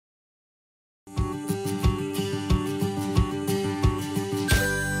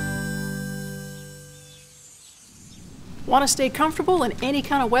Want to stay comfortable in any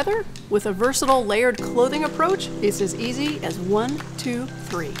kind of weather? With a versatile layered clothing approach, it's as easy as 1, 2,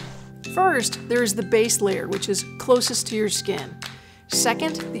 3. First, there is the base layer, which is closest to your skin.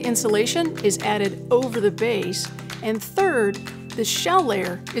 Second, the insulation is added over the base. And third, the shell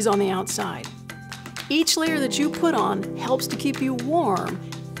layer is on the outside. Each layer that you put on helps to keep you warm,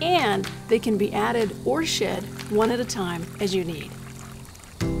 and they can be added or shed one at a time as you need.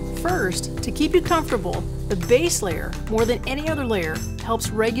 First, to keep you comfortable, the base layer, more than any other layer, helps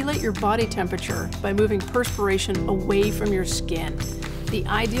regulate your body temperature by moving perspiration away from your skin. The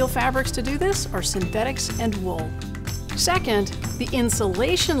ideal fabrics to do this are synthetics and wool. Second, the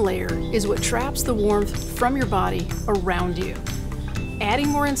insulation layer is what traps the warmth from your body around you. Adding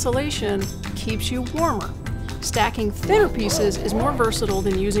more insulation keeps you warmer. Stacking thinner pieces is more versatile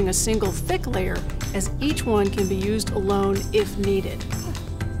than using a single thick layer, as each one can be used alone if needed.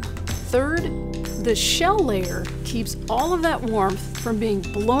 Third, the shell layer keeps all of that warmth from being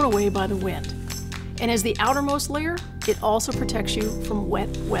blown away by the wind. And as the outermost layer, it also protects you from wet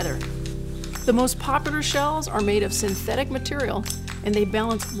weather. The most popular shells are made of synthetic material, and they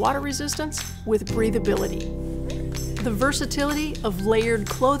balance water resistance with breathability. The versatility of layered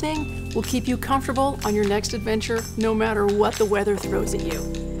clothing will keep you comfortable on your next adventure, no matter what the weather throws at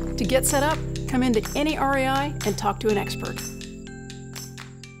you. To get set up, come into any REI and talk to an expert.